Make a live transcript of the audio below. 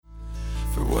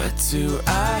What do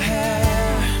I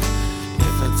have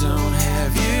if I don't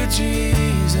have you,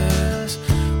 Jesus?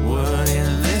 What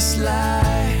in this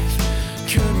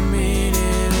life could mean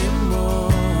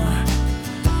anymore?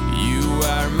 You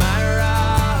are my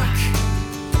rock,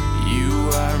 you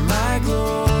are my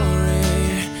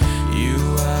glory, you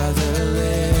are the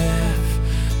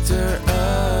lifter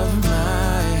of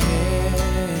my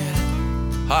head.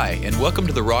 Hi, and welcome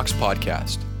to the Rocks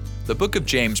Podcast. The book of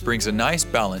James brings a nice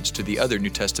balance to the other New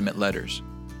Testament letters.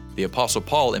 The Apostle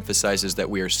Paul emphasizes that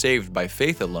we are saved by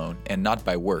faith alone and not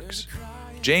by works.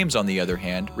 James, on the other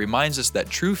hand, reminds us that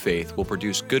true faith will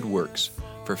produce good works,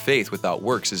 for faith without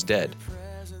works is dead.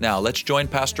 Now, let's join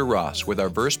Pastor Ross with our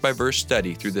verse-by-verse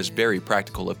study through this very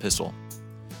practical epistle.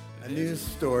 A news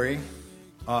story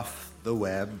off the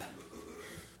web.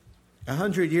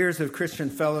 100 years of Christian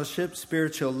fellowship,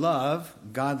 spiritual love,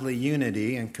 godly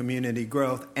unity, and community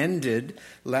growth ended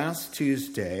last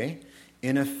Tuesday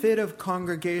in a fit of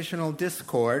congregational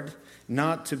discord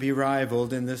not to be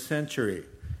rivaled in this century.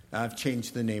 I've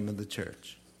changed the name of the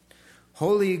church.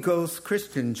 Holy Ghost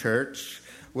Christian Church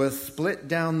was split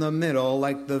down the middle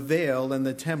like the veil in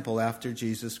the temple after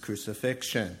Jesus'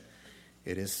 crucifixion.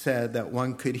 It is said that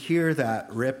one could hear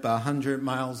that rip 100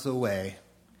 miles away.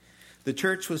 The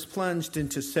church was plunged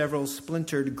into several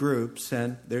splintered groups,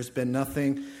 and there's been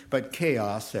nothing but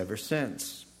chaos ever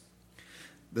since.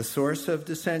 The source of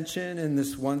dissension in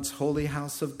this once holy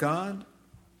house of God?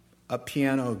 A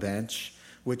piano bench,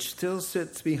 which still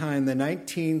sits behind the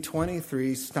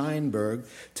 1923 Steinberg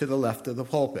to the left of the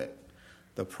pulpit.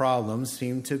 The problem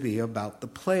seemed to be about the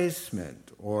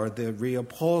placement or the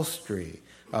reupholstery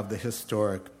of the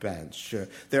historic bench.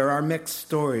 There are mixed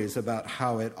stories about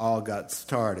how it all got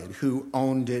started, who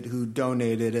owned it, who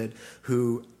donated it,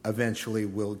 who eventually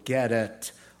will get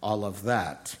it, all of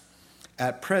that.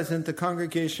 At present, the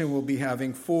congregation will be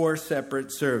having 4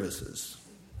 separate services.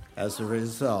 As a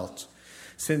result,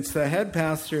 since the head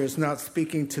pastor is not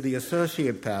speaking to the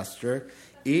associate pastor,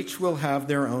 each will have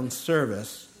their own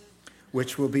service,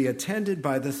 which will be attended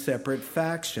by the separate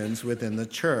factions within the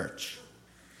church.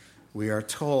 We are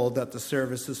told that the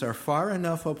services are far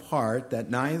enough apart that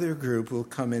neither group will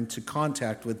come into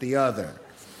contact with the other.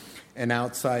 An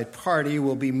outside party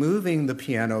will be moving the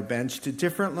piano bench to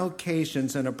different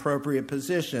locations and appropriate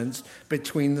positions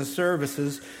between the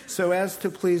services so as to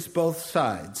please both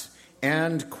sides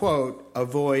and, quote,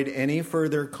 avoid any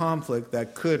further conflict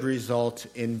that could result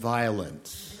in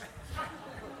violence.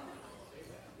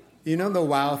 You know the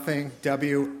WOW thing?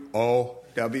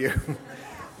 W-O-W?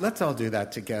 Let's all do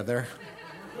that together.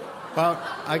 Well,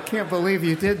 I can't believe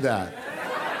you did that.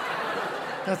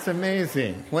 That's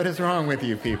amazing. What is wrong with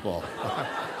you people?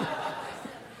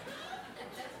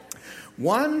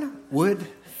 One would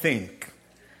think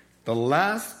the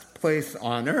last place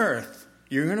on earth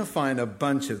you're going to find a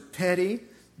bunch of petty,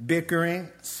 bickering,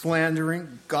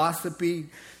 slandering, gossipy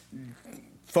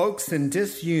folks in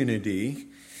disunity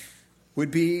would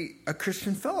be a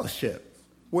Christian fellowship,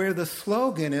 where the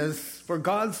slogan is, "For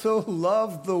God so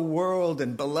loved the world,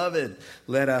 and beloved,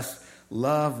 let us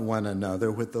love one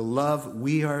another with the love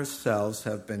we ourselves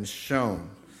have been shown."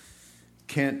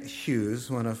 Kent Hughes,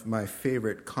 one of my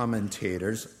favorite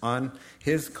commentators, on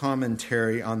his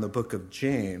commentary on the book of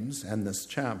James and this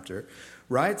chapter,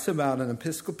 writes about an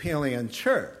Episcopalian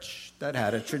church that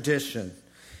had a tradition.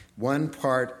 One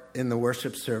part in the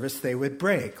worship service they would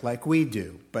break, like we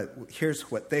do, but here's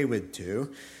what they would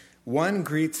do. One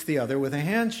greets the other with a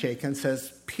handshake and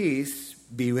says, "Peace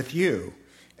be with you."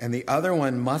 And the other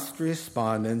one must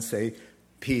respond and say,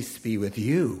 "Peace be with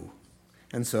you."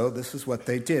 And so this is what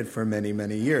they did for many,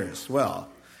 many years. Well,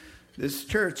 this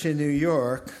church in New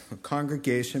York, a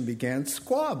congregation began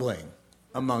squabbling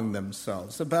among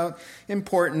themselves about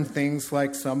important things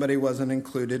like somebody wasn't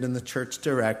included in the church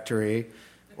directory,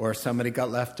 or somebody got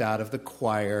left out of the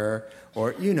choir,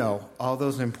 or, you know, all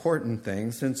those important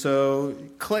things. And so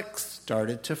cliques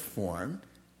started to form,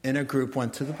 and a group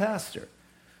went to the pastor.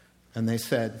 And they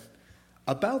said,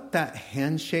 "About that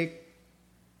handshake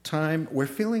time, we're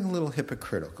feeling a little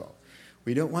hypocritical.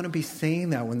 We don't want to be saying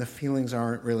that when the feelings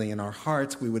aren't really in our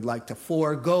hearts. We would like to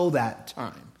forego that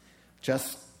time.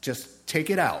 Just take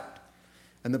it out."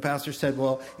 And the pastor said,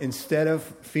 "Well, instead of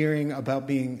fearing about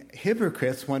being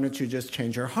hypocrites, why don't you just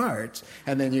change your hearts?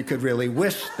 And then you could really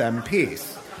wish them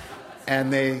peace."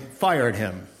 And they fired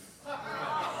him.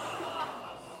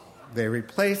 They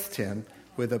replaced him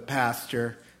with a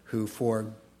pastor who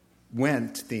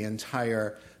forwent the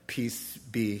entire "peace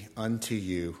be unto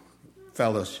you"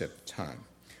 fellowship time.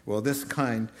 Well, this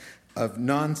kind of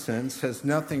nonsense has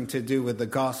nothing to do with the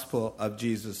gospel of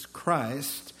Jesus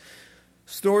Christ.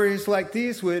 Stories like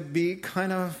these would be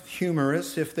kind of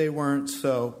humorous if they weren't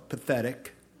so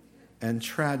pathetic and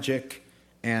tragic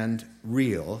and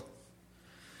real.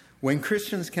 When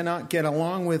Christians cannot get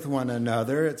along with one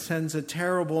another, it sends a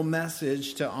terrible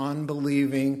message to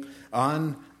unbelieving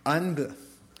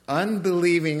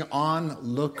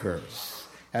onlookers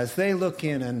as they look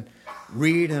in and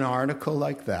read an article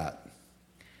like that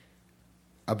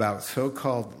about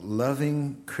so-called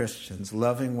loving Christians,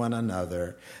 loving one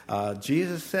another.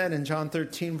 Jesus said in John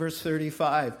 13, verse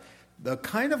 35, the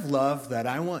kind of love that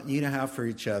I want you to have for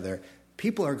each other,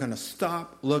 people are going to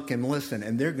stop, look, and listen,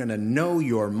 and they're going to know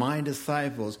you're my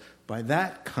disciples by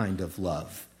that kind of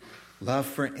love. Love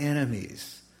for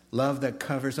enemies, love that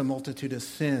covers a multitude of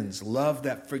sins, love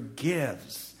that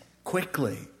forgives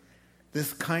quickly.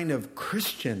 This kind of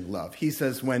Christian love. He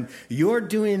says, when you're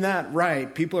doing that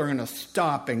right, people are going to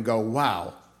stop and go,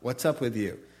 wow, what's up with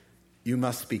you? You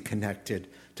must be connected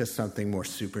to something more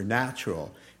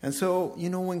supernatural. And so,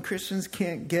 when Christians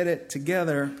can't get it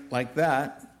together like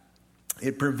that,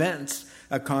 it prevents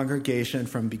a congregation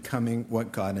from becoming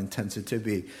what God intends it to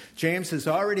be. James has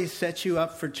already set you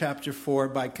up for chapter 4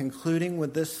 by concluding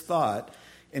with this thought: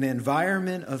 an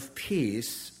environment of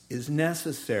peace is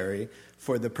necessary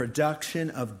for the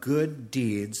production of good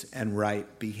deeds and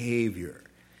right behavior.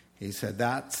 He said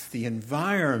that's the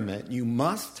environment you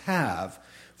must have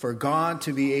for God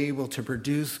to be able to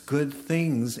produce good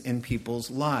things in people's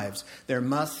lives. There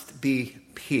must be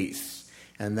peace.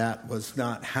 And that was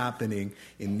not happening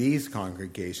in these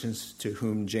congregations to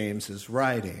whom James is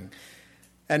writing.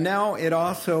 And now it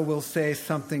also will say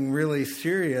something really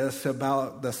serious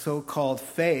about the so-called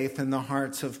faith in the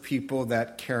hearts of people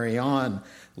that carry on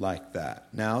like that.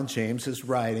 Now James is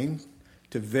writing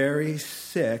to very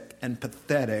sick and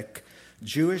pathetic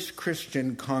Jewish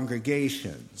Christian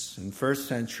congregations in first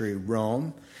century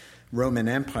Roman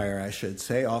Empire, I should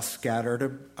say, all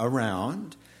scattered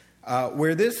around,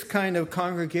 where this kind of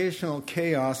congregational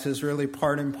chaos is really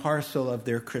part and parcel of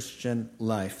their Christian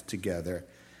life together.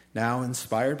 Now,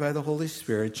 inspired by the Holy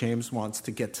Spirit, James wants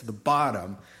to get to the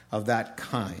bottom of that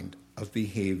kind of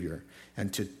behavior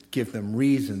and to give them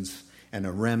reasons and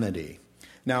a remedy.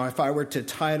 Now, if I were to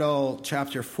title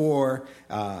chapter 4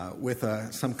 with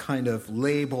some kind of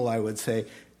label, I would say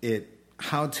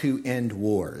How to End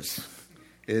Wars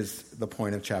is the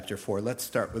point of chapter 4. Let's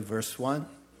start with verse 1.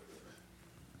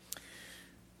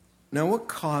 Now, what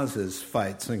causes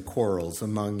fights and quarrels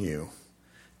among you?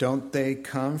 Don't they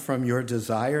come from your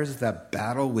desires that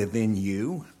battle within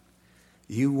you?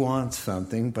 You want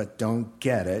something but don't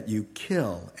get it. You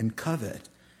kill and covet,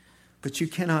 but you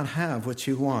cannot have what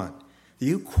you want.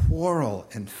 You quarrel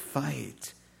and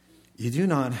fight. You do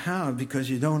not have because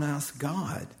you don't ask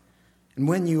God. And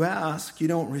when you ask, you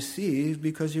don't receive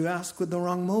because you ask with the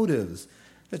wrong motives,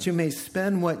 that you may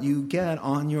spend what you get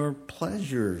on your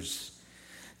pleasures.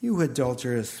 You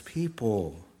adulterous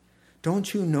people,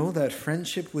 don't you know that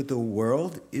friendship with the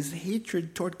world is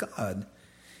hatred toward God?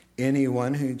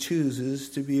 Anyone who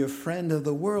chooses to be a friend of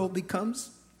the world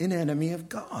becomes an enemy of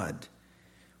God.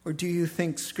 Or do you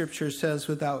think Scripture says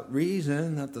without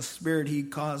reason that the Spirit He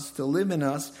caused to live in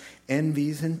us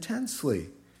envies intensely?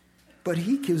 But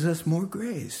He gives us more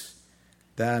grace.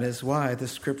 That is why the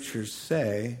Scriptures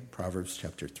say, Proverbs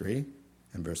chapter 3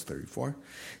 and verse 34,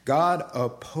 God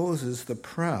opposes the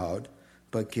proud,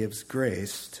 but gives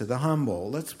grace to the humble.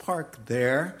 Let's park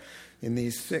there in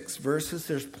these 6 verses.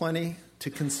 There's plenty to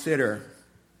consider.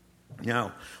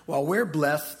 Now, while we're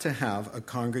blessed to have a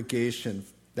congregation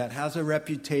that has a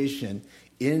reputation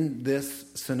in this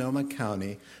Sonoma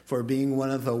County for being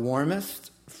one of the warmest,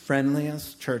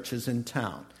 friendliest churches in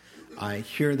town, I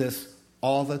hear this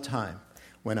all the time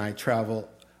when I travel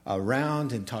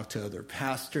around and talk to other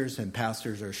pastors, and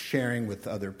pastors are sharing with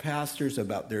other pastors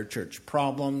about their church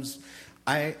problems.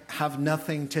 I have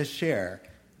nothing to share.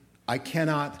 I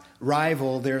cannot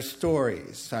rival their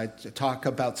stories. I talk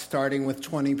about starting with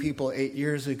 20 people 8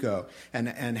 years ago and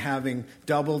having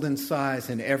doubled in size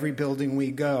in every building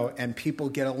we go, and people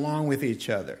get along with each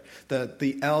other.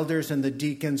 The elders and the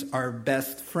deacons are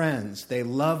best friends. They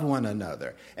love one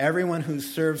another. Everyone who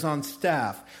serves on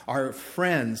staff are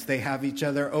friends. They have each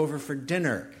other over for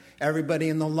dinner. Everybody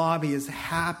in the lobby is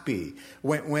happy.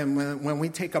 When we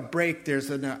take a break, there's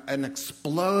an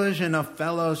explosion of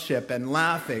fellowship and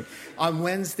laughing. On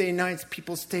Wednesday nights,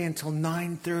 people stay until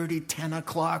 9:30, 10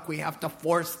 o'clock. We have to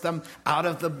force them out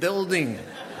of the building.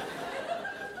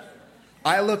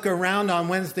 I look around on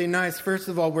Wednesday nights. First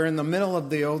of all, we're in the middle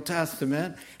of the Old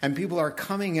Testament, and people are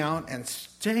coming out and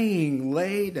staying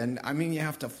late. And I mean, you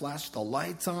have to flash the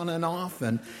lights on and off,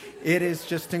 and it is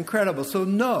just incredible. So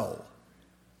no,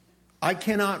 I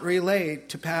cannot relate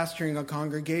to pastoring a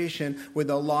congregation with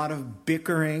a lot of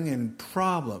bickering and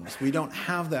problems. We don't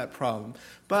have that problem.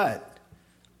 But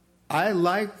I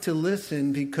like to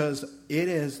listen because it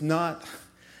is not,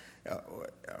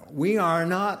 we are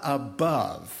not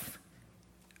above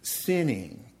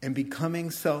sinning and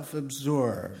becoming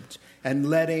self-absorbed and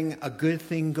letting a good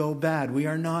thing go bad. We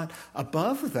are not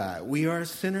above that. We are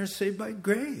sinners saved by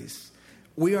grace.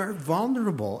 We are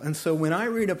vulnerable. And so when I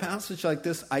read a passage like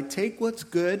this, I take what's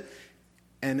good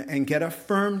and get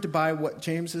affirmed by what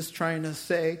James is trying to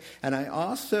say. And I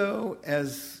also,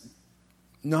 as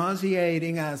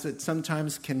nauseating as it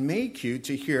sometimes can make you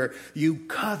to hear, you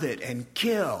covet and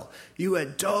kill, you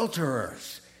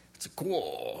adulterers. It's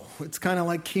cool. It's kind of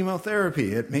like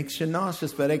chemotherapy. It makes you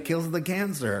nauseous, but it kills the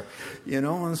cancer,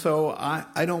 And so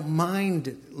I don't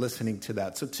mind listening to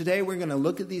that. So today we're going to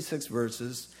look at these 6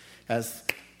 verses as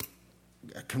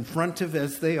confrontive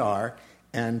as they are,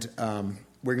 and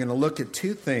we're going to look at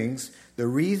 2 things: the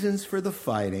reasons for the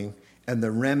fighting and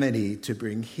the remedy to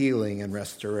bring healing and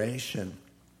restoration.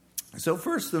 So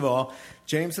first of all,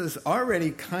 James has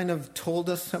already kind of told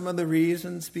us some of the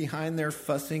reasons behind their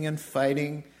fussing and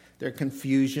fighting, their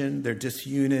confusion, their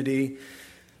disunity,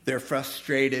 their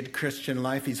frustrated Christian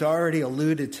life. He's already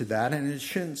alluded to that, and it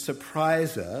shouldn't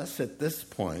surprise us at this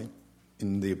point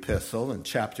in the epistle, in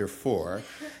chapter 4,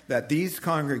 that these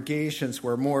congregations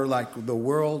were more like the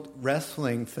World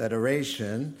Wrestling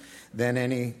Federation than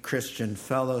any Christian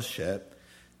fellowship.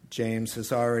 James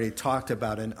has already talked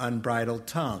about an unbridled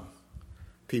tongue.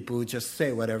 People who just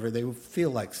say whatever they feel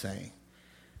like saying.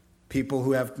 People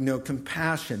who have no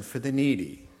compassion for the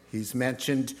needy. He's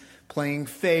mentioned playing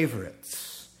favorites.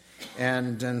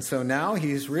 And so now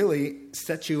he's really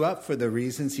set you up for the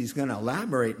reasons he's going to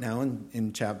elaborate now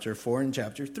in chapter 4 and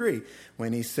chapter 3.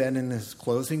 When he said in his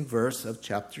closing verse of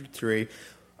chapter 3,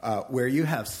 where you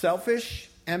have selfish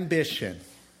ambition,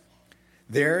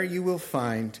 there you will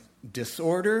find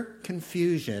disorder,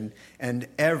 confusion, and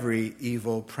every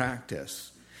evil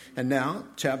practice. And now,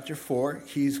 chapter 4,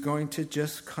 he's going to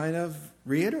just kind of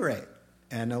reiterate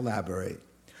and elaborate.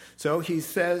 So he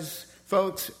says,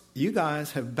 folks, you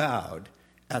guys have bowed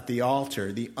at the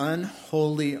altar, the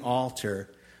unholy altar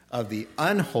of the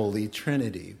unholy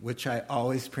Trinity, which I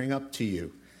always bring up to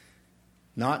you.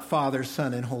 Not Father,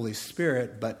 Son, and Holy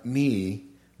Spirit, but me,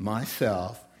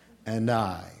 myself, and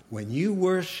I. When you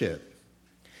worship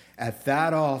at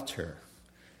that altar,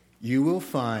 you will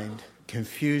find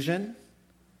confusion,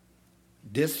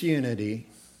 disunity,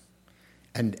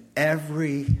 and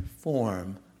every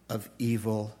form of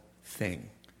evil thing.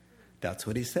 That's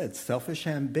what he said. Selfish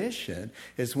ambition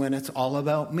is when it's all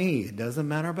about me. It doesn't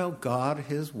matter about God,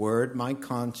 his word, my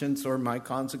conscience, or my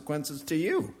consequences to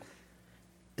you.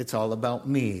 It's all about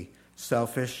me.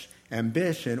 Selfish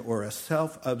ambition or a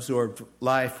self-absorbed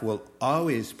life will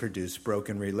always produce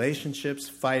broken relationships.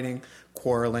 Fighting,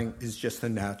 quarreling is just a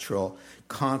natural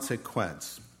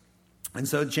consequence. And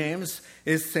so James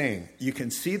is saying, you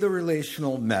can see the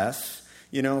relational mess,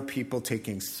 people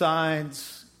taking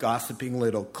sides, gossiping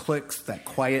little cliques that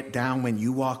quiet down when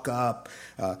you walk up.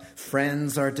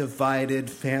 Friends are divided.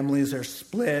 Families are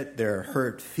split. There are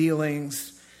hurt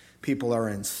feelings. People are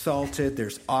insulted.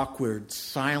 There's awkward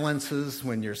silences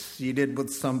when you're seated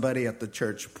with somebody at the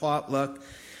church potluck.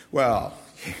 Well,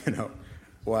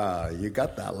 wow, you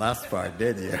got that last part,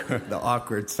 didn't you? The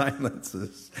awkward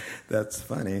silences. That's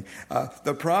funny.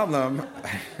 The problem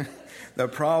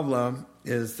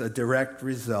is a direct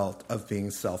result of being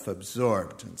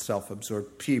self-absorbed and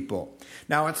self-absorbed people.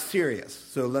 Now, it's serious.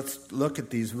 So let's look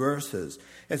at these verses.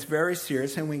 It's very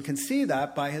serious, and we can see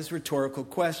that by his rhetorical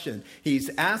question. He's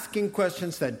asking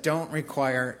questions that don't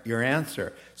require your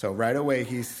answer. So right away,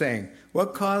 he's saying,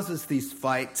 what causes these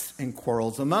fights and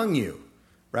quarrels among you?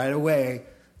 Right away,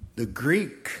 the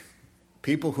Greek,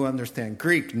 people who understand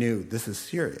Greek knew this is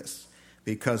serious.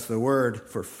 Because the word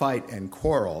for fight and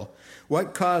quarrel,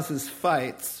 what causes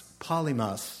fights,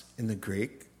 polymos in the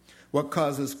Greek, what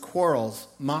causes quarrels,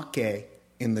 make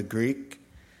in the Greek,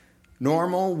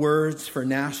 normal words for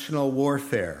national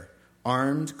warfare,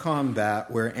 armed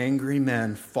combat where angry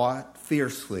men fought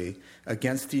fiercely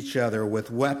against each other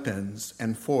with weapons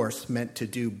and force meant to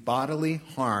do bodily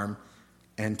harm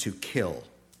and to kill.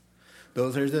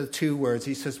 Those are the 2 words.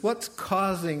 He says, what's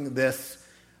causing this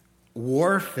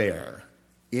warfare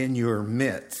in your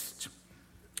midst?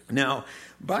 Now,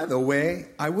 by the way,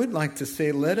 I would like to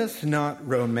say, let us not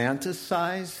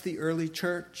romanticize the early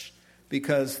church,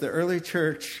 because the early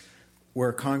church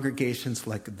were congregations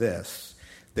like this.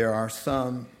 There are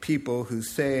some people who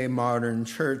say modern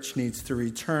church needs to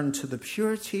return to the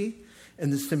purity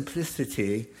and the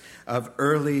simplicity of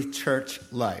early church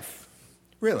life.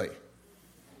 Really?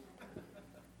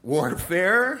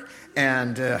 Warfare?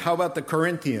 And how about the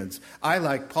Corinthians? I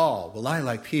like Paul. Well, I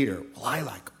like Peter. Well, I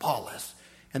like Apollos.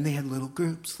 And they had little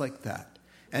groups like that.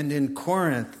 And in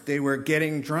Corinth, they were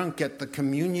getting drunk at the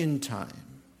communion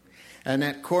time. And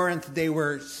at Corinth, they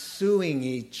were suing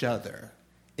each other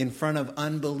in front of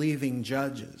unbelieving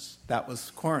judges. That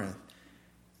was Corinth.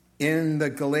 In the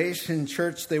Galatian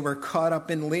church, they were caught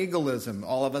up in legalism.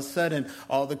 All of a sudden,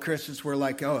 all the Christians were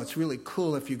like, oh, it's really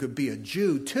cool if you could be a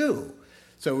Jew too.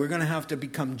 So we're going to have to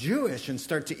become Jewish and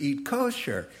start to eat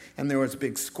kosher. And there was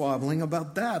big squabbling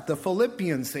about that. The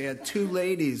Philippians, they had two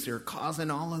ladies who were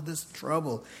causing all of this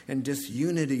trouble and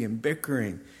disunity and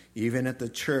bickering. Even at the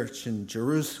church in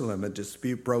Jerusalem, a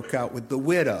dispute broke out with the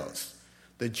widows.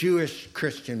 The Jewish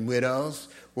Christian widows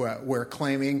were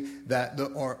claiming that,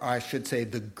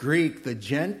 the Greek, the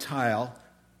Gentile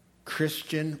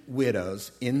Christian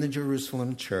widows in the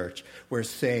Jerusalem church were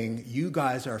saying, you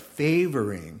guys are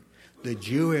favoring the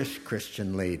Jewish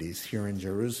Christian ladies here in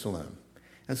Jerusalem.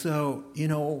 And so,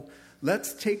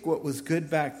 let's take what was good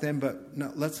back then, but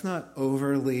let's not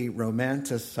overly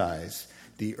romanticize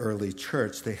the early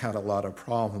church. They had a lot of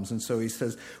problems. And so he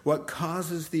says, what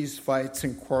causes these fights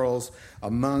and quarrels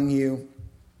among you?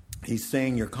 He's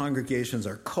saying your congregations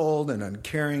are cold and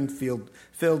uncaring,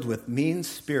 filled with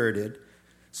mean-spirited,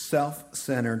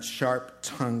 self-centered,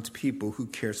 sharp-tongued people who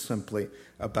care simply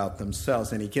about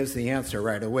themselves. And he gives the answer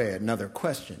right away, another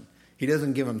question. He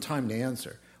doesn't give them time to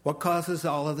answer. What causes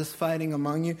all of this fighting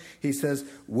among you? He says,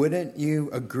 wouldn't you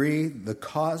agree the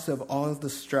cause of all of the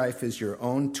strife is your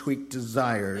own tweaked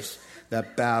desires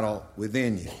that battle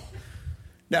within you?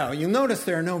 Now, you'll notice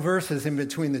there are no verses in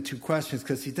between the two questions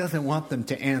because he doesn't want them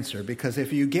to answer. Because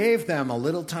if you gave them a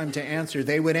little time to answer,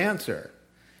 they would answer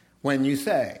when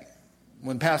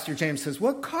Pastor James says,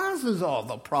 what causes all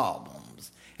the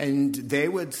problems? And they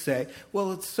would say,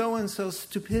 well, it's so-and-so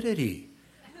stupidity.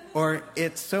 Or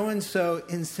it's so-and-so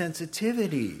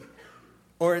insensitivity.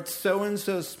 Or it's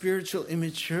so-and-so spiritual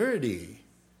immaturity.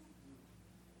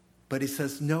 But he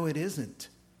says, no, it isn't.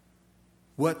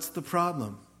 What's the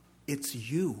problem? It's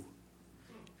you.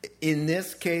 In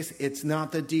this case, it's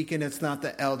not the deacon, it's not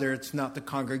the elder, it's not the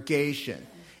congregation.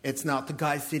 It's not the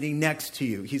guy sitting next to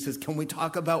you. He says, can we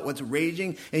talk about what's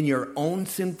raging in your own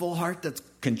sinful heart that's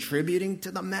contributing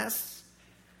to the mess?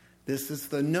 This is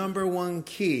the number one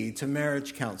key to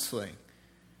marriage counseling.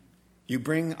 You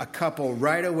bring a couple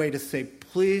right away to say,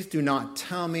 please do not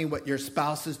tell me what your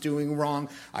spouse is doing wrong.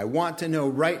 I want to know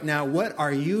right now, what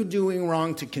are you doing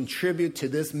wrong to contribute to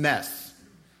this mess?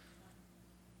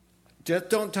 Just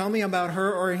don't tell me about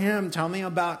her or him. Tell me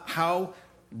about how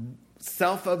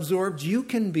self-absorbed you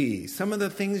can be. Some of the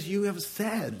things you have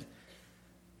said.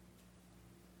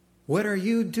 What are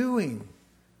you doing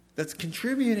that's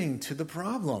contributing to the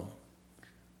problem?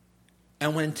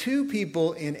 And when two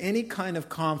people in any kind of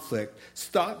conflict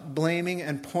stop blaming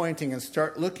and pointing and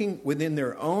start looking within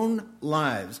their own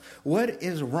lives, what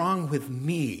is wrong with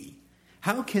me?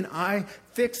 How can I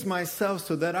fix myself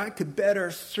so that I could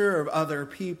better serve other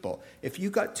people? If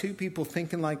you got two people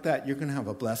thinking like that, you're going to have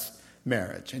a blessed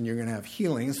marriage and you're going to have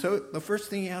healing. So the first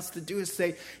thing he has to do is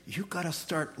say, you got to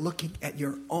start looking at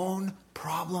your own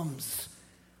problems.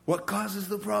 What causes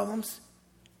the problems?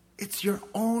 It's your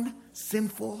own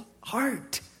sinful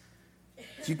heart.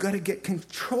 You got to get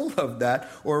control of that,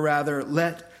 or rather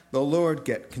let the Lord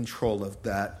get control of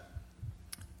that.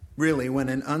 Really, when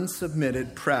an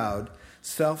unsubmitted, proud,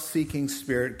 self-seeking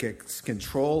spirit gets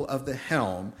control of the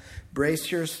helm,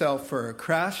 brace yourself for a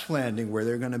crash landing where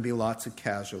there are going to be lots of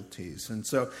casualties. And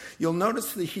so you'll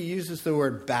notice that he uses the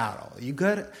word battle. You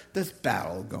got this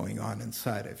battle going on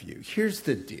inside of you. Here's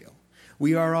the deal.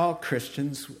 We are all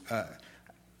Christians.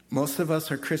 Most of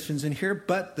us are Christians in here,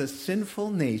 but the sinful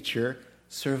nature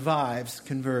survives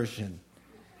conversion.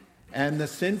 And the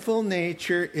sinful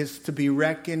nature is to be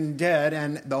reckoned dead,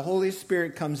 and the Holy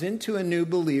Spirit comes into a new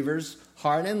believer's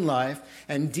heart and life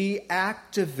and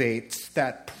deactivates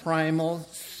that primal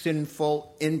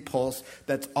sinful impulse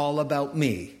that's all about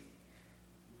me.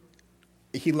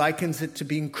 He likens it to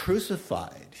being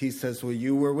crucified. He says, well,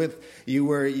 you were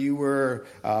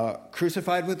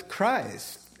crucified with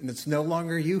Christ, and it's no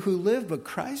longer you who live, but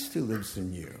Christ who lives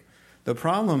in you. The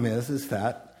problem is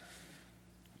that,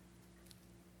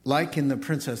 like in The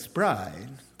Princess Bride,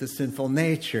 the sinful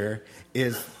nature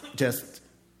is just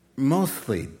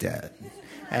mostly dead.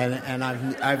 And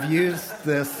I've used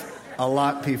this a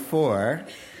lot before,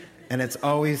 and it's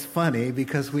always funny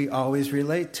because we always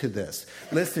relate to this.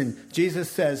 Listen,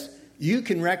 Jesus says, you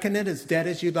can reckon it as dead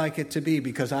as you'd like it to be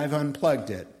because I've unplugged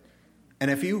it. And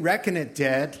if you reckon it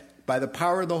dead by the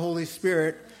power of the Holy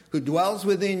Spirit, who dwells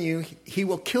within you, he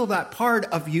will kill that part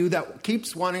of you that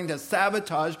keeps wanting to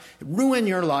sabotage, ruin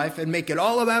your life, and make it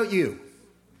all about you.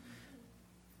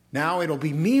 Now it'll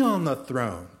be me on the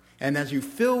throne. And as you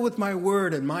fill with my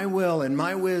word and my will and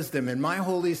my wisdom and my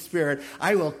Holy Spirit,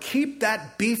 I will keep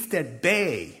that beast at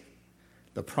bay.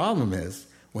 The problem is,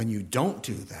 when you don't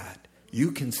do that,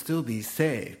 you can still be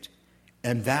saved.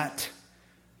 And that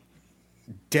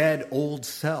dead old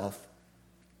self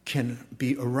can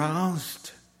be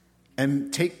aroused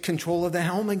and take control of the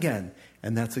helm again.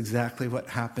 And that's exactly what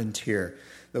happened here.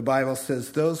 The Bible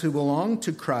says, those who belong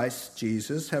to Christ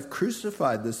Jesus have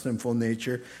crucified the sinful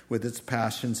nature with its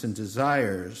passions and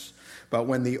desires. But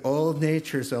when the old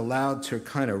nature is allowed to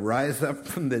kind of rise up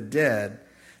from the dead,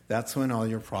 that's when all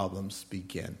your problems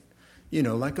begin. You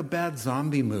know, like a bad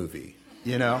zombie movie.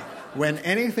 You know, when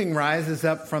anything rises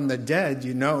up from the dead,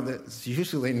 you know that's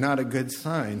usually not a good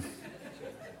sign.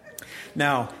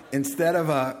 Now, instead of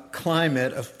a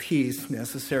climate of peace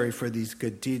necessary for these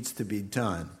good deeds to be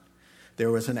done,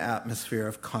 there was an atmosphere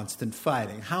of constant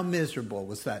fighting. How miserable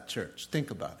was that church? Think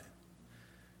about it.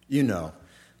 You know,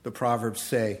 the Proverbs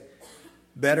say,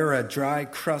 better a dry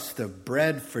crust of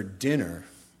bread for dinner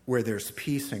where there's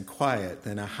peace and quiet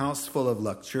than a house full of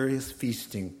luxurious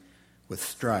feasting with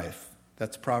strife.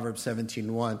 That's Proverbs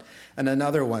 17:1. And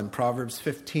another one, Proverbs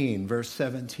 15, verse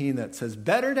 17, that says,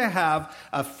 better to have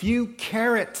a few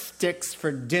carrot sticks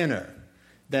for dinner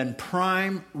than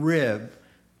prime rib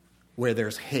where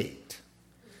there's hate.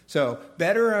 So,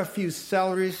 better a few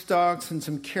celery stalks and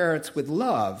some carrots with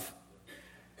love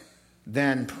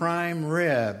than prime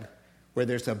rib where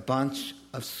there's a bunch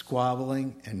of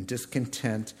squabbling and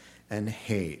discontent and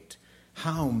hate.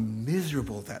 How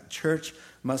miserable that church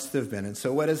must have been. And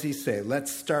so what does he say?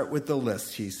 Let's start with the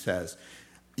list, he says.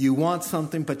 You want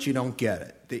something, but you don't get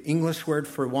it. The English word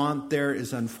for want there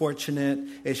is unfortunate.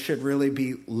 It should really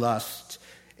be lust.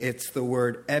 It's the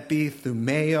word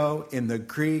epithumeo in the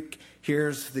Greek.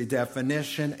 Here's the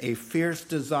definition: a fierce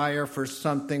desire for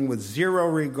something with zero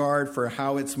regard for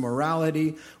how its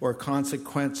morality or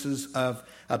consequences of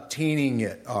obtaining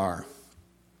it are.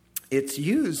 It's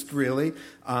used really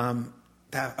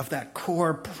of that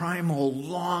core primal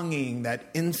longing, that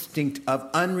instinct of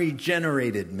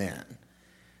unregenerated man,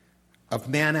 of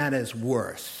man at his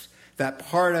worst, that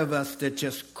part of us that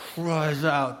just cries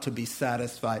out to be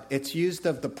satisfied. It's used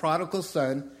of the prodigal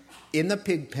son in the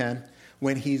pig pen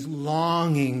when he's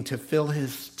longing to fill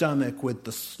his stomach with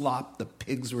the slop the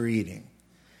pigs were eating.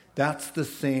 That's the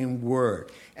same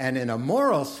word. And in a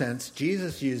moral sense,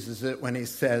 Jesus uses it when he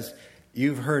says,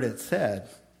 you've heard it said,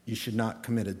 you should not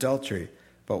commit adultery,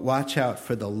 but watch out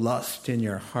for the lust in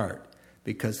your heart,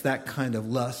 because that kind of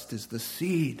lust is the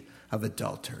seed of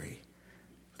adultery.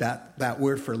 That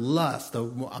word for lust,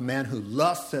 a man who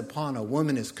lusts upon a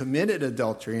woman has committed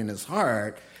adultery in his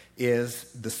heart,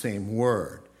 is the same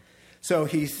word. So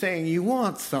he's saying you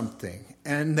want something,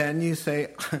 and then you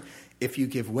say, if you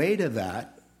give way to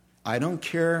that, I don't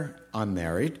care I'm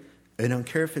married, I don't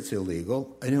care if it's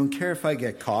illegal, I don't care if I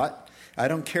get caught, I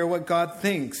don't care what God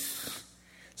thinks.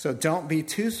 So don't be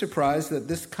too surprised that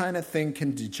this kind of thing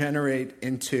can degenerate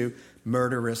into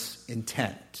murderous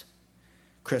intent,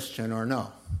 Christian or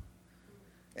no.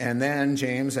 And then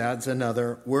James adds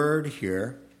another word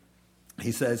here.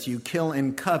 He says, you kill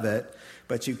and covet,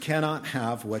 but you cannot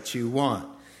have what you want.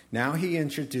 Now he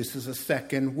introduces a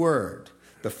second word.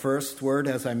 The first word,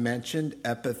 as I mentioned,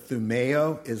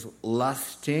 epithumeo, is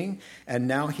lusting. And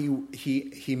now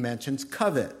he mentions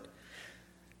covet.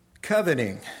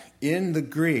 Coveting, in the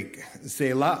Greek,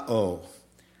 zelao.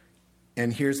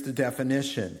 And here's the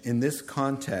definition. In this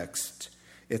context,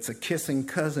 it's a kissing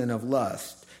cousin of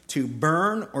lust. To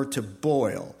burn or to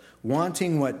boil,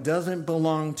 wanting what doesn't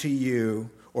belong to you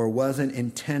or wasn't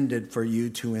intended for you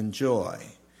to enjoy.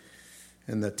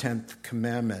 And the 10th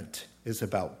commandment is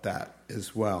about that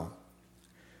as well.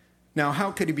 Now,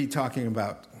 how could he be talking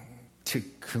about to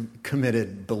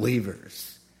committed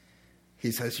believers?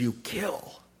 He says, you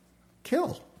kill.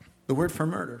 Kill. The word for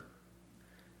murder.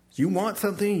 You want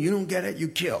something, you don't get it, you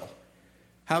kill.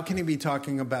 How can he be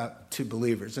talking about to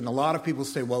believers? And a lot of people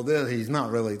say, well, he's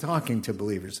not really talking to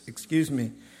believers. Excuse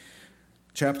me.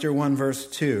 Chapter 1, verse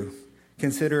 2.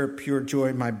 Consider it pure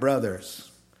joy, my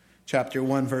brothers. Chapter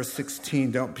 1, verse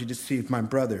 16. Don't be deceived, my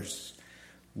brothers.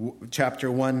 Chapter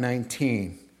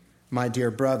 1:19. My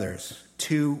dear brothers.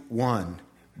 2:1.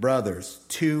 Brothers.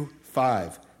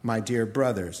 2:5. My dear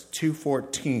brothers.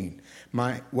 2:14.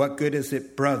 What good is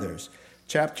it, brothers?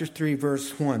 Chapter 3,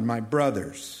 verse 1. My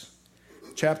brothers.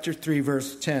 Chapter 3,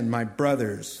 verse 10, my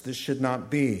brothers, this should not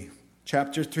be.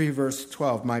 Chapter 3, verse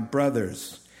 12, my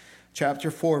brothers.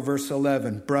 Chapter 4, verse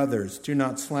 11, brothers, do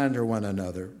not slander one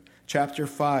another. Chapter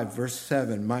 5, verse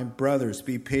 7, my brothers,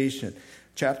 be patient.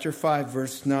 Chapter 5,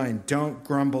 verse 9, don't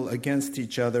grumble against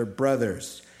each other,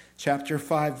 brothers. Chapter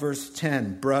 5, verse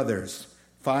 10, brothers.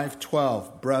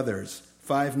 5:12, brothers.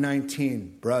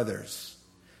 5:19, brothers.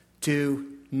 Do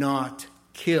not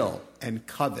kill and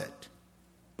covet,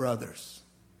 brothers.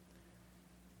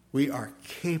 We are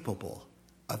capable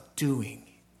of doing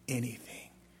anything.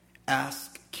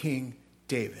 Ask King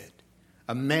David,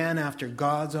 a man after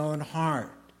God's own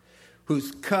heart,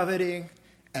 whose coveting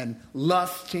and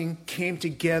lusting came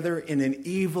together in an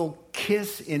evil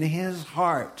kiss in his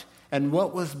heart. And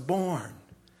what was born?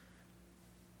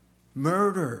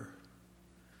 Murder.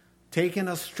 Taking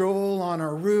a stroll on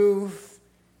a roof,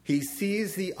 he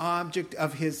sees the object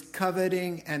of his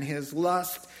coveting and his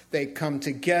lust. They come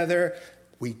together.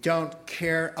 We don't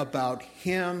care about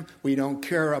him. We don't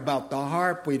care about the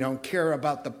harp. We don't care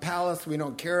about the palace. We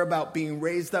don't care about being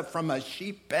raised up from a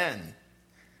sheep pen.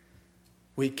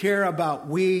 We care about,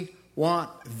 we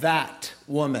want that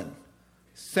woman.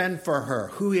 Send for her.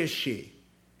 Who is she?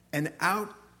 And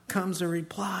out comes a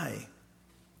reply.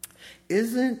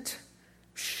 Isn't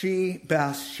she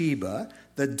Bathsheba,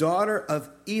 the daughter of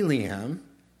Eliam,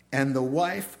 and the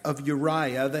wife of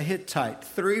Uriah the Hittite?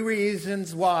 3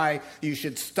 reasons why you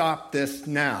should stop this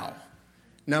now.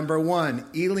 Number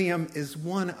 1, Eliam is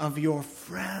one of your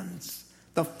friends.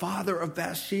 The father of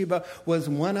Bathsheba was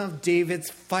one of David's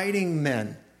fighting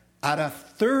men. Out of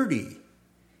 30,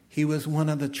 he was one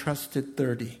of the trusted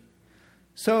 30.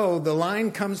 So the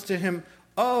line comes to him,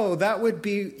 oh, that would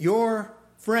be your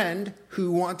friend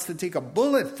who wants to take a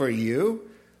bullet for you,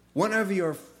 one of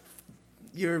your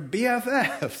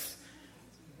BFFs,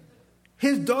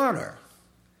 his daughter,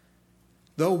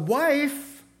 the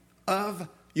wife of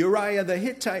Uriah the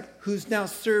Hittite, who's now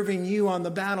serving you on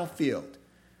the battlefield.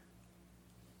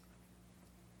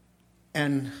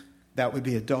 And that would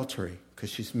be adultery because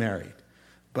she's married.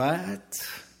 But,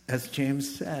 as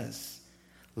James says,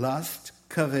 lust,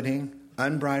 coveting,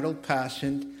 unbridled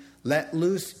passion, let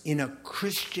loose in a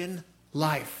Christian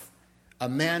life. A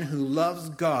man who loves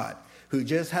God, who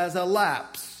just has a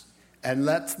lapse and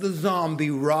lets the zombie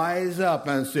rise up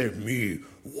and say, me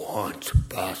want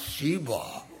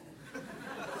Bathsheba.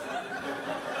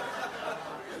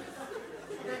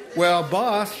 Well,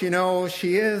 boss, she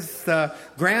is the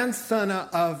grandson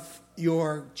of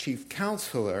your chief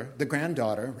counselor, the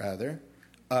granddaughter, rather,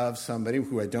 of somebody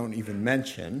who I don't even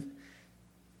mention,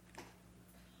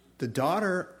 the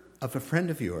daughter of a friend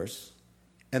of yours,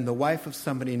 and the wife of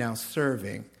somebody now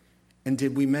serving. And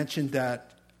did we mention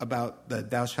that about the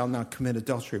thou shalt not commit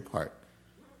adultery part?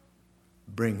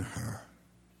 Bring her.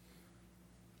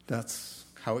 That's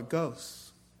how it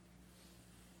goes.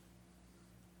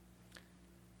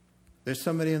 There's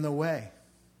somebody in the way.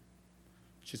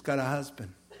 She's got a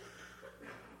husband.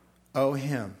 Oh,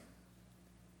 him.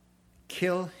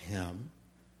 Kill him,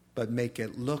 but make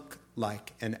it look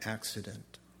like an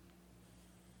accident.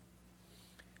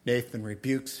 Nathan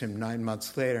rebukes him 9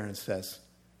 months later and says,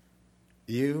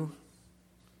 you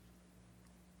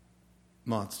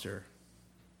monster,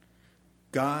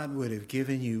 God would have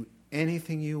given you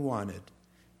anything you wanted,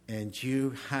 and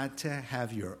you had to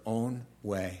have your own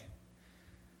way.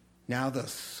 Now the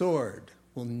sword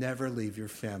will never leave your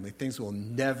family. Things will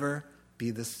never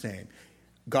be the same.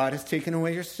 God has taken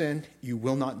away your sin. You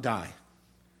will not die.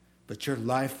 But your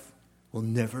life will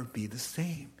never be the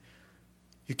same.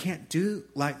 You can't do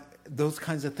like those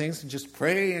kinds of things and just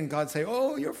pray and God say,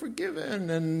 oh, you're forgiven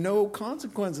and no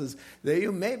consequences.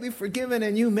 You may be forgiven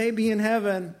and you may be in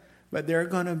heaven, but there are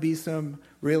going to be some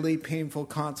really painful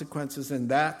consequences. And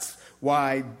that's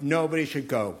why nobody should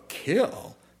go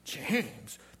kill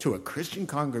James to a Christian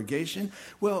congregation.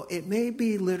 Well, it may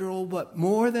be literal, but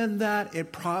more than that,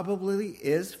 it probably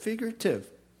is figurative.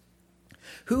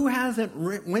 Who hasn't,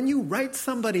 when you write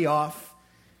somebody off,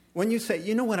 when you say,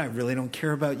 you know what, I really don't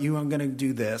care about you, I'm going to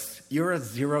do this. You're a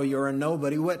zero, you're a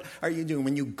nobody. What are you doing?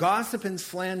 When you gossip and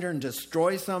slander and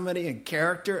destroy somebody and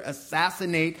character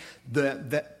assassinate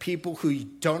the people who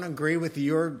don't agree with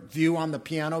your view on the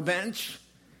piano bench,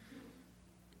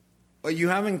 well, you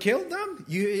haven't killed them?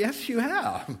 Yes, you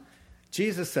have.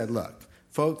 Jesus said, look,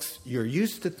 folks, you're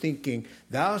used to thinking,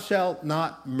 thou shalt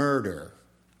not murder,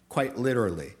 quite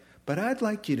literally. But I'd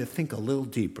like you to think a little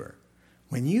deeper.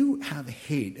 When you have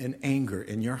hate and anger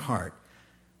in your heart,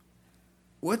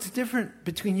 what's different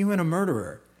between you and a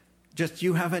murderer? Just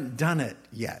you haven't done it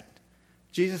yet.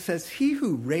 Jesus says, he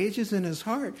who rages in his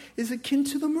heart is akin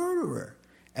to the murderer.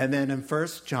 And then in 1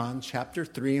 John chapter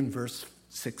 3 and verse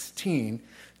 16,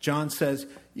 John says,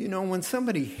 when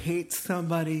somebody hates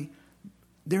somebody,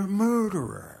 They're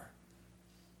murderer.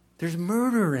 There's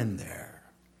murder in there.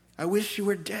 I wish you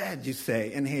were dead, you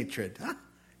say, in hatred. Huh?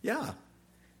 Yeah.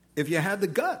 If you had the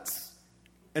guts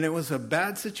and it was a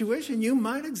bad situation, you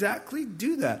might exactly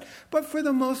do that. But for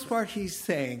the most part, he's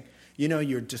saying,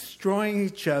 you're destroying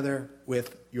each other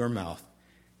with your mouth.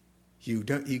 You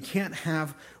can't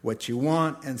have what you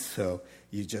want, and so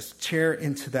you just tear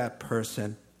into that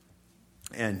person,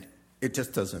 and it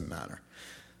just doesn't matter.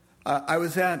 I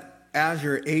was at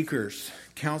Azure Acres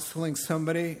counseling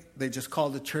somebody. They just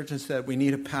called the church and said, we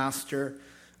need a pastor.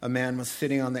 A man was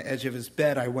sitting on the edge of his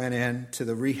bed. I went in to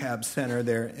the rehab center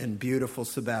there in beautiful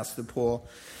Sebastopol.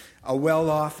 A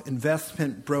well-off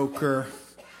investment broker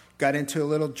got into a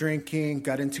little drinking,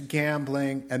 got into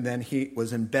gambling, and then he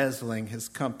was embezzling his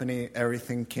company.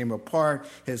 Everything came apart.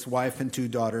 His wife and 2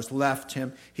 daughters left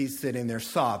him. He's sitting there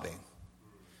sobbing.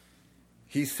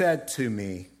 He said to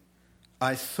me,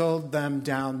 I sold them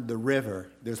down the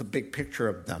river. There's a big picture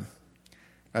of them.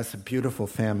 That's a beautiful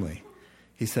family.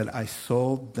 He said, I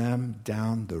sold them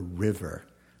down the river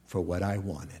for what I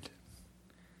wanted.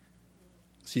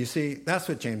 So you see, that's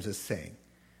what James is saying.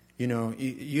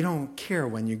 You don't care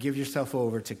when you give yourself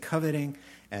over to coveting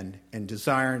and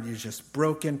desire. You're just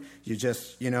broken. You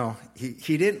just,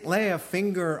 he didn't lay a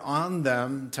finger on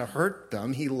them to hurt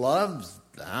them. He loves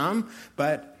them.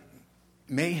 But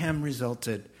mayhem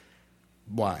resulted.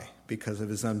 Why? Because of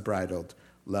his unbridled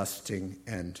lusting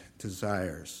and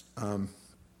desires.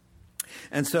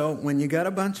 And so when you got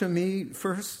a bunch of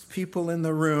me-first people in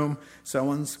the room,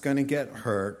 someone's going to get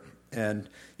hurt. And,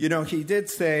 he did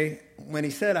say, when he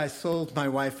said, I sold my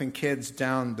wife and kids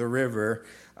down the river,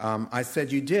 I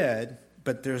said, you did,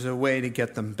 but there's a way to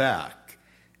get them back.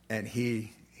 And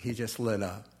he just lit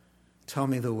up. Tell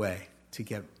me the way to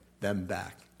get them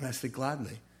back. And I said,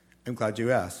 gladly. I'm glad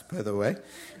you asked, by the way.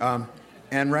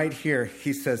 And right here,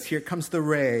 he says, here comes the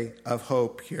ray of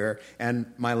hope here.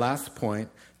 And my last point,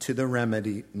 to the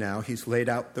remedy now. He's laid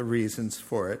out the reasons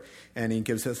for it. And he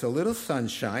gives us a little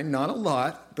sunshine, not a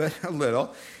lot, but a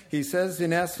little. He says,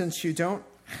 in essence, you don't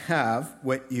have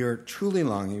what you're truly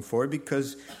longing for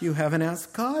because you haven't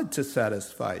asked God to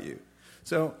satisfy you.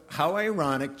 So how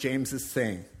ironic, James is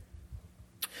saying.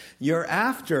 You're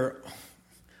after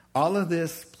all of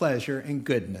this pleasure and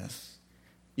goodness.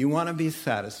 You want to be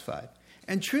satisfied.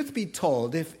 And truth be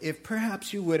told, if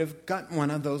perhaps you would have gotten one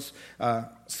of those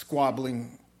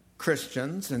squabbling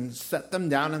Christians and set them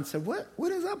down and said,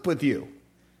 what is up with you?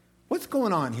 What's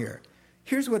going on here?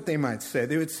 Here's what they might say.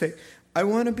 They would say, I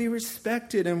want to be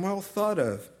respected and well thought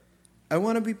of. I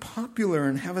want to be popular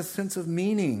and have a sense of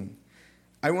meaning.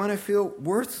 I want to feel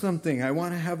worth something. I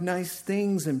want to have nice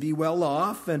things and be well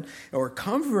off or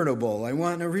comfortable. I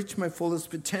want to reach my fullest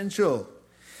potential.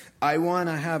 I want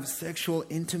to have sexual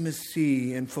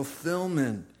intimacy and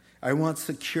fulfillment. I want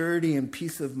security and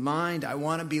peace of mind. I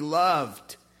want to be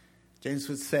loved. James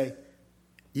would say,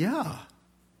 yeah,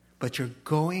 but you're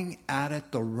going at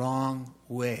it the wrong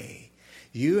way.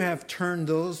 You have turned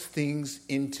those things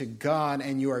into God,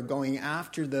 and you are going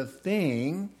after the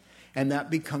thing, and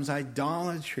that becomes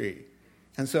idolatry.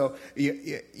 And so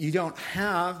you don't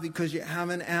have because you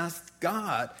haven't asked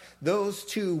God. Those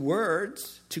 2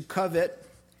 words, to covet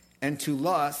and to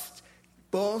lust,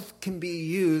 both can be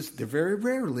used, they're very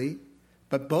rarely,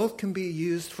 but both can be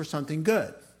used for something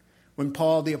good. When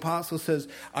Paul the Apostle says,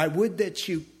 I would that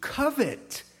you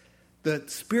covet the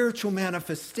spiritual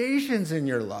manifestations in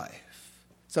your life,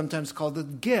 sometimes called the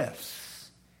gifts.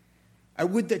 I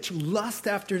would that you lust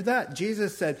after that.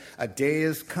 Jesus said, a day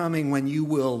is coming when you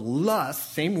will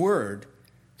lust, same word,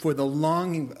 for the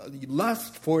longing,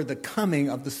 lust for the coming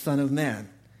of the Son of Man.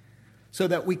 So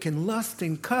that we can lust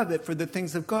and covet for the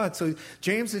things of God. So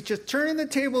James is just turning the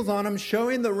tables on him,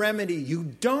 showing the remedy. You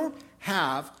don't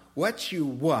have what you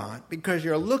want because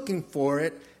you're looking for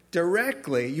it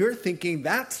directly. You're thinking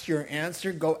that's your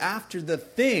answer. Go after the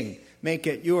thing. Make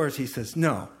it yours. He says,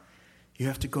 no. You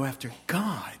have to go after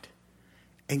God.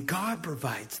 And God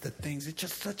provides the things. It's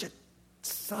just such a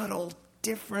subtle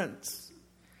difference.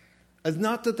 It's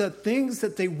not that the things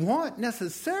that they want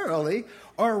necessarily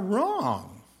are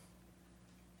wrong.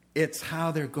 It's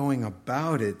how they're going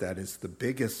about it that is the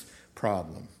biggest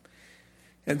problem.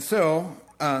 And so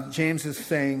James is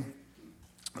saying,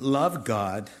 love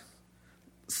God,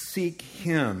 seek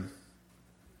Him.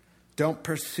 Don't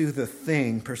pursue the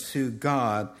thing, pursue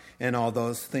God, and all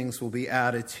those things will be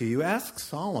added to you. Ask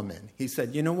Solomon. He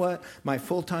said, you know what? My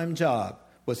full-time job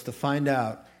was to find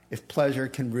out if pleasure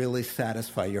can really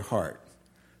satisfy your heart.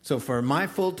 So for my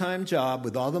full-time job,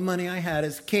 with all the money I had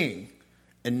as king,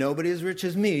 and nobody as rich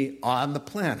as me on the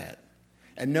planet,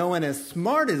 and no one as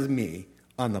smart as me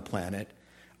on the planet,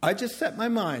 I just set my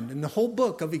mind, and the whole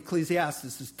book of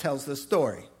Ecclesiastes tells the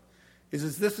story. He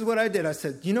says, this is what I did. I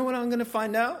said, you know what I'm going to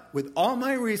find out? With all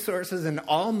my resources and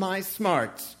all my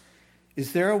smarts,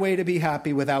 is there a way to be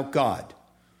happy without God?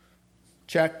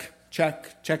 Check,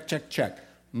 check, check, check, check.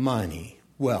 Money,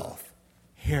 wealth,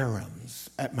 harems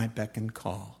at my beck and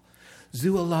call.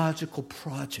 Zoological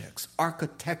projects,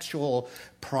 architectural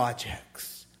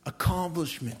projects,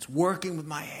 accomplishments, working with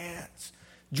my hands,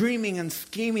 dreaming and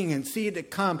scheming and see it to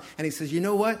come. And he says, you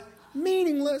know what?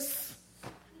 Meaningless.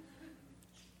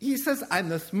 He says, I'm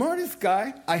the smartest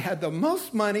guy. I had the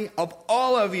most money of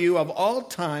all of you of all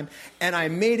time, and I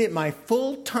made it my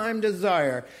full-time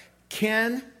desire.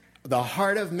 Can the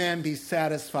heart of man be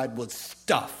satisfied with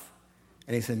stuff?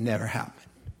 And he said, never happened.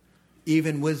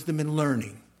 Even wisdom and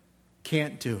learning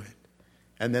can't do it.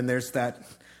 And then there's that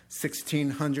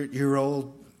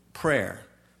 1,600-year-old prayer.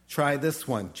 Try this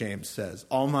one, James says.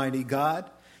 Almighty God,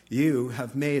 you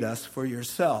have made us for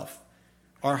yourself.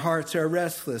 Our hearts are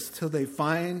restless till they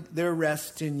find their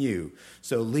rest in you.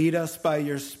 So lead us by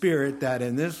your Spirit that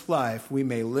in this life we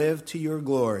may live to your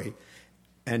glory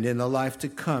and in the life to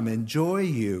come enjoy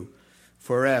you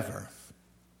forever.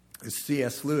 As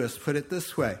C.S. Lewis put it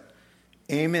this way,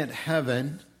 aim at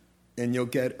heaven and you'll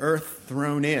get earth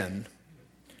thrown in.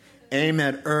 Aim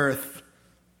at earth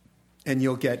and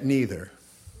you'll get neither.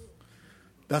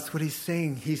 That's what he's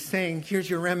saying. He's saying, here's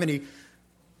your remedy.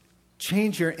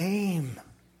 Change your aim.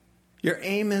 Your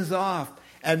aim is off.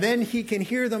 And then he can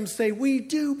hear them say, we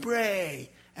do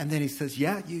pray. And then he says,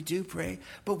 yeah, you do pray,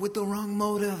 but with the wrong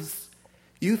motives.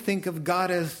 You think of God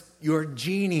as your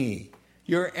genie,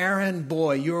 your errand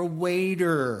boy, your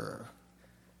waiter,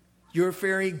 your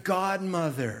fairy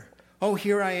godmother. Oh,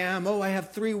 here I am. Oh, I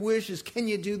have 3 wishes. Can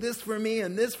you do this for me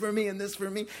and this for me and this for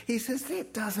me? He says,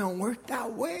 it doesn't work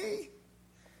that way.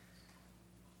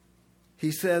 He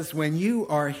says, when you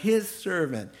are his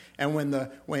servant and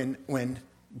when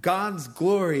God's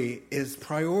glory is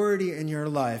priority in your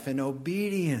life and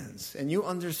obedience, and you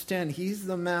understand he's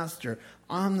the master,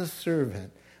 I'm the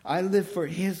servant, I live for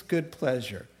his good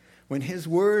pleasure. When his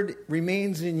word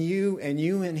remains in you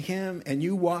in him, and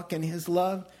you walk in his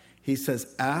love, he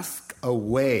says, ask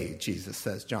away, Jesus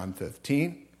says, John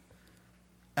 15.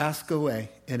 Ask away,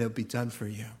 and it'll be done for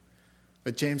you.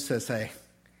 But James says, hey,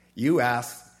 you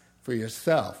ask for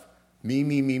yourself. Me.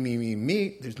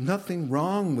 There's nothing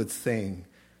wrong with saying,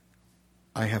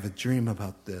 I have a dream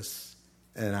about this,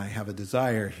 and I have a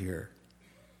desire here,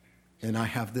 and I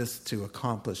have this to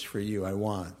accomplish for you, I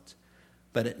want.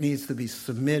 But it needs to be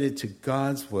submitted to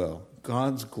God's will,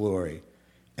 God's glory,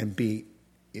 and be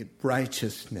in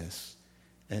righteousness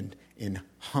and in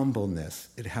humbleness.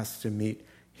 It has to meet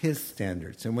his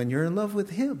standards. And when you're in love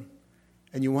with him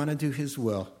and you want to do his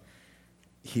will,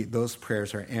 those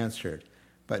prayers are answered,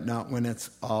 but not when it's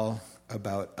all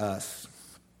about us.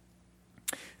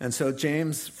 And so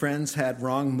James' friends had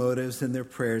wrong motives in their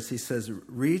prayers. He says,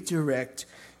 redirect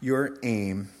your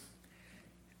aim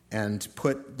and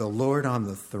put the Lord on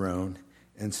the throne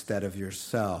instead of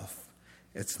yourself.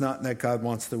 It's not that God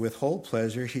wants to withhold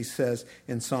pleasure. He says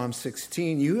in Psalm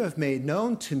 16, you have made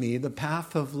known to me the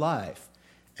path of life,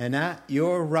 and at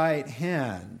your right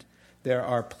hand there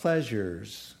are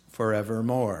pleasures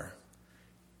forevermore.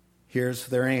 Here's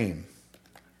their aim.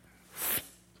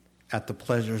 At the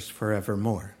pleasures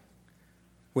forevermore.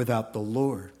 Without the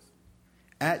Lord.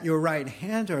 At your right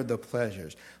hand are the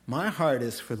pleasures. My heart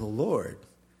is for the Lord.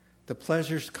 The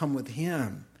pleasures come with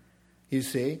him. You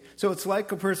see? So it's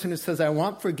like a person who says, I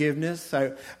want forgiveness.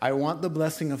 I want the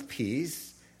blessing of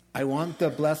peace. I want the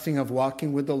blessing of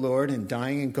walking with the Lord and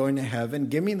dying and going to heaven.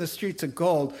 Give me the streets of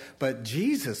gold. But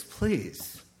Jesus,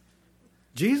 please.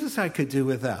 Jesus I could do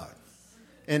without.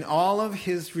 And all of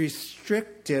his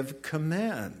restrictive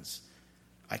commands.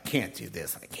 I can't do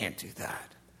this. I can't do that.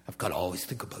 I've got to always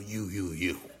think about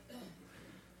you.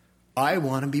 I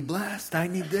want to be blessed. I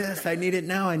need this. I need it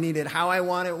now. I need it how I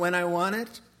want it, when I want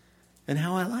it, and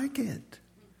how I like it.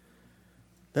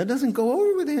 That doesn't go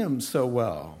over with him so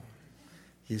well.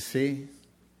 You see,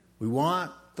 we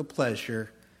want the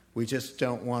pleasure. We just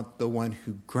don't want the one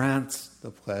who grants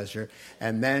the pleasure.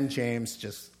 And then James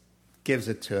just gives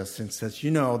it to us and says,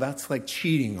 that's like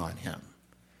cheating on him.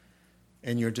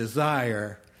 And your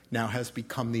desire now has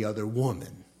become the other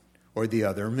woman or the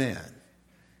other man.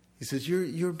 He says,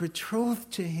 you're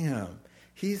betrothed to him.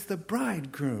 He's the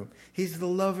bridegroom. He's the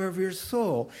lover of your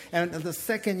soul. And the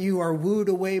second you are wooed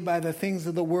away by the things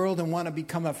of the world and want to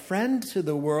become a friend to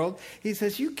the world, he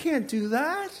says, you can't do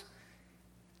that.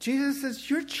 Jesus says,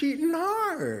 you're cheating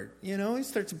hard. He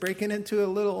starts breaking into a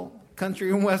little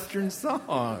country and western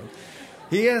song.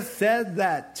 He has said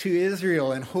that to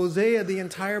Israel. And Hosea, the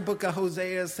entire book of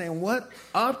Hosea is saying, what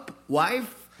up,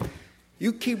 wife?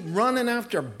 You keep running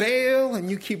after Baal, and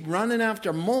you keep running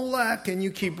after Molech, and you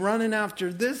keep running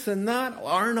after this and that.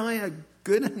 Aren't I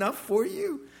good enough for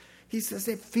you? He says,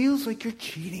 it feels like you're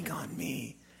cheating on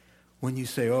me when you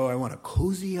say, oh, I want to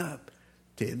cozy up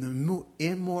to the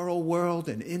immoral world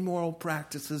and immoral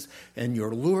practices, and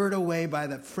you're lured away by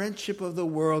the friendship of the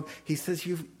world. He says,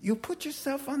 you put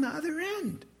yourself on the other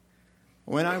end.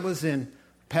 When I was in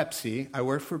Pepsi, I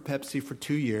worked for Pepsi for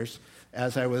 2 years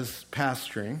as I was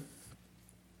pastoring.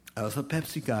 I was a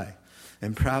Pepsi guy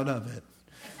and proud of it.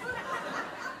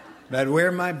 I'd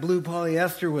wear my blue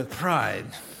polyester with pride.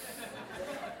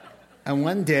 And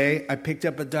one day, I picked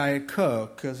up a Diet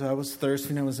Coke because I was thirsty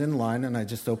and I was in line, and I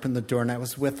just opened the door, and I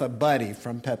was with a buddy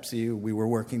from Pepsi. We were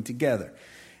working together.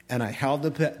 And I held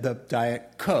the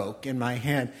Diet Coke in my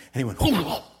hand, and he went,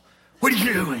 oh, what are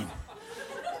you doing?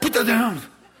 Put that down.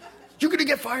 You're going to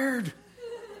get fired.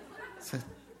 So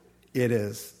it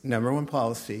is number one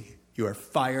policy. You are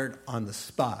fired on the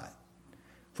spot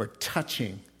for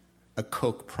touching a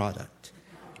Coke product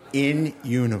in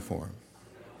uniform.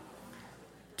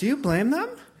 Do you blame them?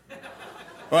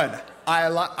 What?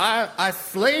 I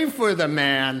slave for the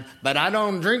man, but I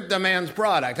don't drink the man's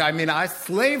product. I mean, I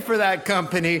slave for that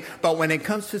company, but when it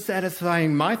comes to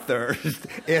satisfying my thirst,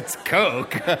 it's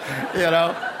Coke.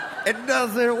 It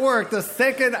doesn't work. The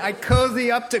second I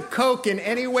cozy up to Coke in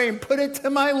any way and put it to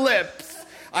my lips,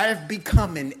 I have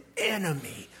become an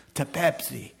enemy to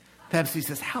Pepsi. Pepsi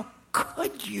says, how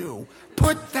could you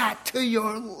put that to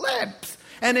your lips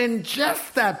and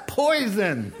ingest that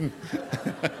poison?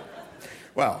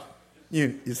 Well,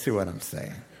 you see what I'm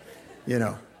saying.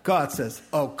 God says,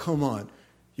 oh, come on.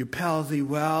 You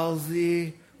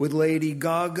palsy-walsy with Lady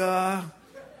Gaga?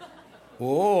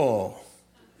 Oh,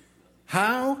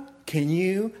 how can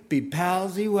you be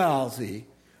palsy-walsy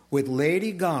with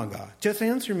Lady Gaga? Just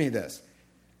answer me this.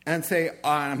 And say,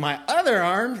 on my other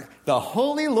arm, the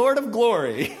Holy Lord of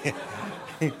Glory.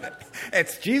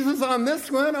 It's Jesus on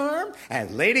this one arm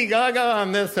and Lady Gaga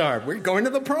on this arm. We're going to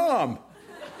the prom.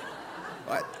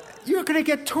 But you're going to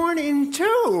get torn in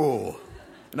two.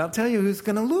 And I'll tell you who's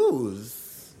going to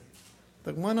lose.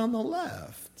 The one on the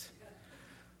left.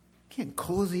 Can't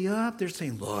cozy up. They're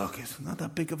saying, look, it's not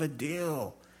that big of a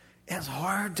deal. It's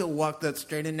hard to walk that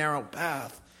straight and narrow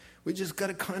path. We just got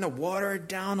to kind of water it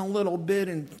down a little bit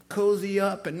and cozy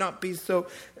up and not be so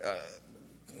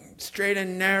straight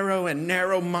and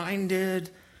narrow-minded.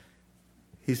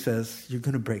 He says, you're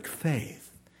going to break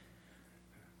faith.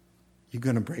 You're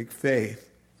going to break faith.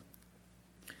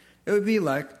 It would be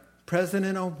like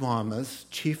President Obama's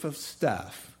chief of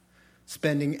staff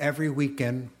spending every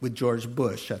weekend with George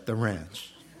Bush at the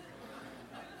ranch.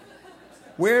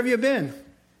 Where have you been?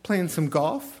 Playing some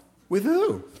golf? With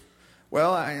who?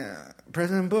 Well,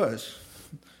 President Bush.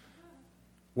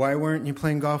 Why weren't you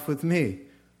playing golf with me?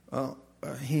 Well,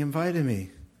 he invited me.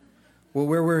 Well,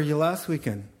 where were you last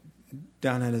weekend?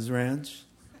 Down at his ranch.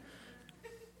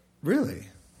 Really?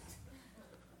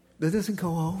 That doesn't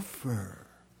go over.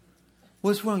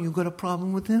 What's wrong? You got a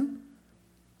problem with him?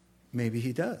 Maybe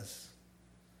he does.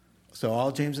 So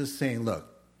all James is saying, look,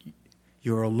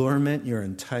 your allurement, your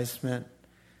enticement,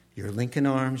 your linking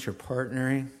arms, your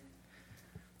partnering,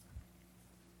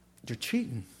 you're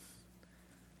cheating.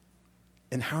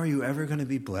 And how are you ever going to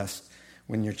be blessed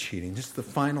when you're cheating? Just the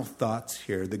final thoughts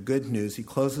here. The good news. He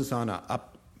closes on a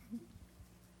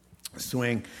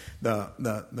upswing,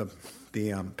 the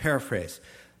paraphrase.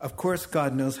 Of course,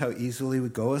 God knows how easily we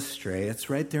go astray. It's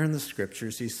right there in the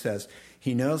scriptures. He says,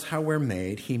 he knows how we're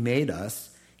made. He made us.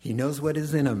 He knows what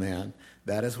is in a man.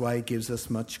 That is why he gives us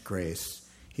much grace.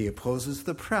 He opposes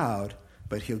the proud,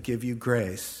 but he'll give you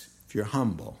grace if you're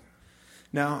humble.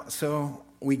 Now, so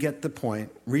we get the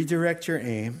point. Redirect your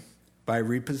aim by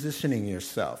repositioning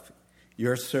yourself.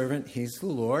 You're a servant, he's the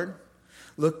Lord.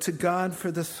 Look to God for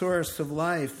the source of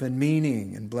life and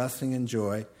meaning and blessing and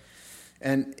joy.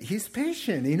 And he's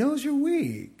patient. He knows you're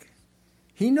weak.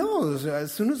 He knows.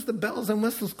 As soon as the bells and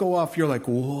whistles go off, you're like,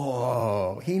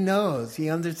 whoa. He knows. He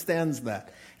understands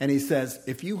that. And he says,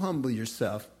 if you humble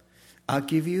yourself, I'll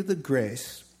give you the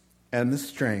grace and the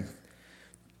strength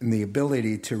and the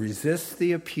ability to resist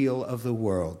the appeal of the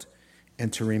world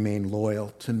and to remain loyal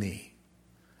to me.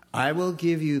 I will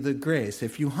give you the grace.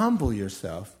 If you humble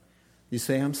yourself, you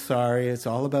say, I'm sorry, it's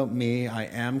all about me. I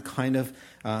am kind of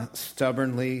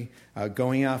stubbornly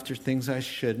going after things I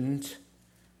shouldn't.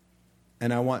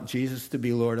 And I want Jesus to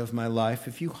be Lord of my life.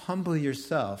 If you humble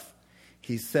yourself,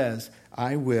 he says,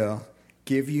 I will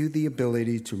give you the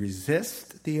ability to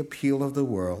resist the appeal of the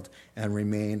world and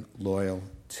remain loyal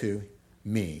to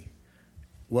me.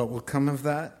 What will come of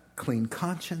that? Clean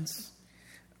conscience,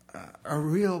 a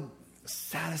real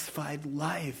satisfied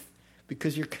life,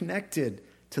 because you're connected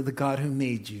to the God who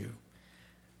made you.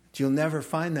 You'll never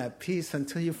find that peace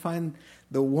until you find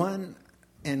the one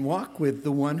and walk with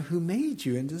the one who made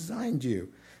you and designed you.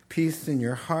 Peace in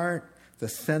your heart, the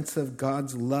sense of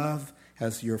God's love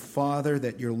as your Father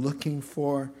that you're looking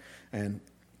for, and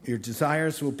your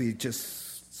desires will be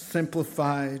just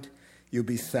simplified. You'll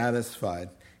be satisfied.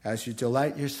 As you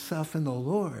delight yourself in the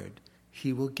Lord,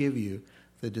 He will give you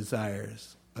the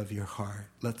desires of your heart.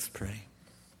 Let's pray.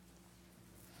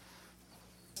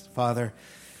 Father,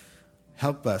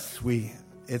 help us.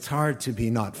 It's hard to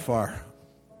be not far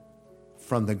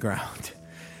from the ground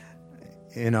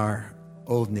in our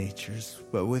old natures,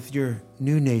 but with your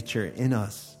new nature in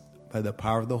us by the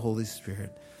power of the Holy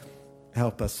Spirit,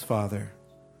 help us, Father,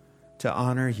 to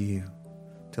honor you,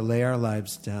 to lay our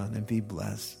lives down and be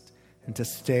blessed, and to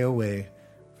stay away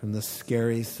from the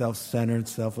scary, self-centered,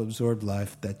 self-absorbed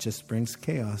life that just brings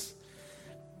chaos.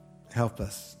 Help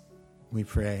us, we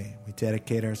pray. We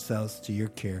dedicate ourselves to your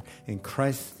care. In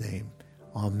Christ's name,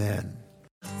 amen.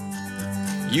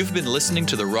 You've been listening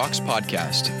to the Rocks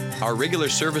Podcast. Our regular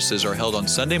services are held on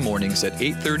Sunday mornings at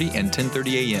 8:30 and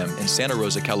 10:30 a.m. in Santa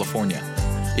Rosa, California.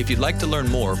 If you'd like to learn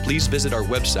more, please visit our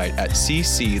website at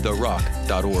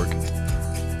cctherock.org.